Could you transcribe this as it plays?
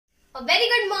A very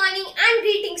good morning and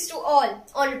greetings to all,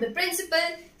 honorable principal,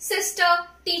 sister,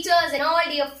 teachers and all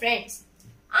dear friends.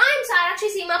 I am Sarakshi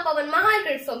Seema Pavan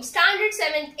Mahalkar from Standard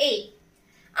 7th A.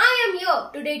 I am here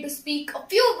today to speak a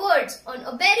few words on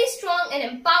a very strong and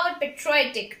empowered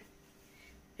patriotic.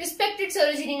 Respected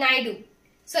Sarojini Naidu.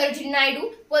 Sarojini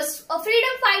Naidu was a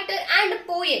freedom fighter and a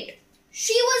poet.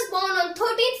 She was born on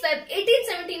 13th Feb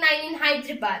 1879 in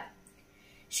Hyderabad.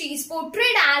 She is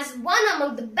portrayed as one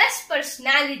among the best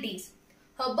personalities.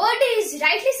 Her birthday is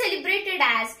rightly celebrated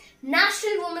as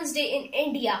National Women's Day in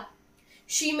India.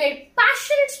 She made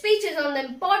passionate speeches on the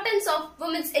importance of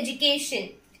women's education.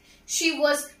 She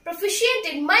was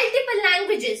proficient in multiple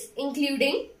languages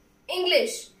including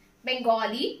English,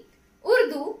 Bengali,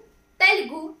 Urdu,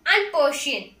 Telugu and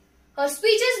Persian. Her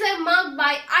speeches were marked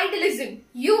by idealism,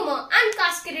 humor and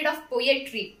cascade of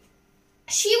poetry.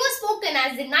 She was spoken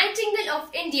as the Nightingale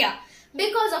of India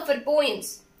because of her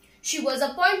poems. She was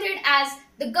appointed as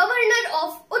the governor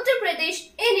of Uttar Pradesh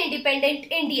in independent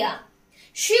India.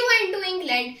 She went to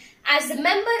England as a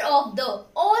member of the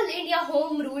All India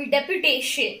Home Rule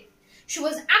Deputation. She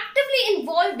was actively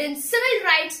involved in civil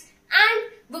rights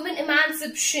and women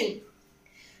emancipation.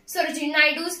 Sarojini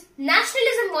Naidu's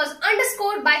nationalism was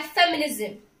underscored by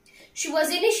feminism. She was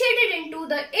initiated into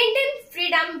the Indian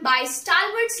freedom by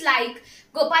stalwarts like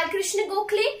Gopal Krishna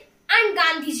Gokhale and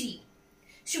Gandhiji.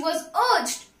 She was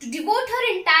urged to devote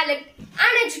her intellect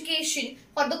and education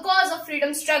for the cause of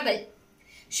freedom struggle.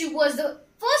 She was the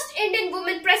first Indian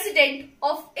woman president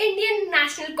of Indian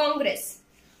National Congress.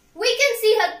 We can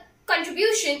see her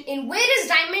contribution in various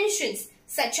dimensions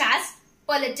such as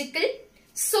political,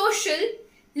 social,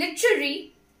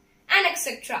 literary and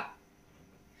etc.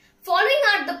 Following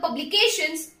are the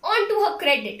publications onto her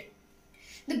credit: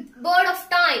 The Bird of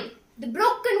Time, The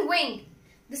Broken Wing,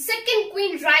 The Second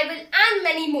Queen Rival and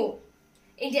many more.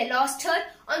 India lost her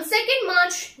on 2nd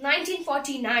March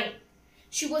 1949.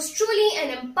 She was truly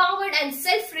an empowered and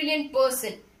self-reliant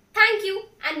person. Thank you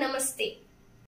and namaste.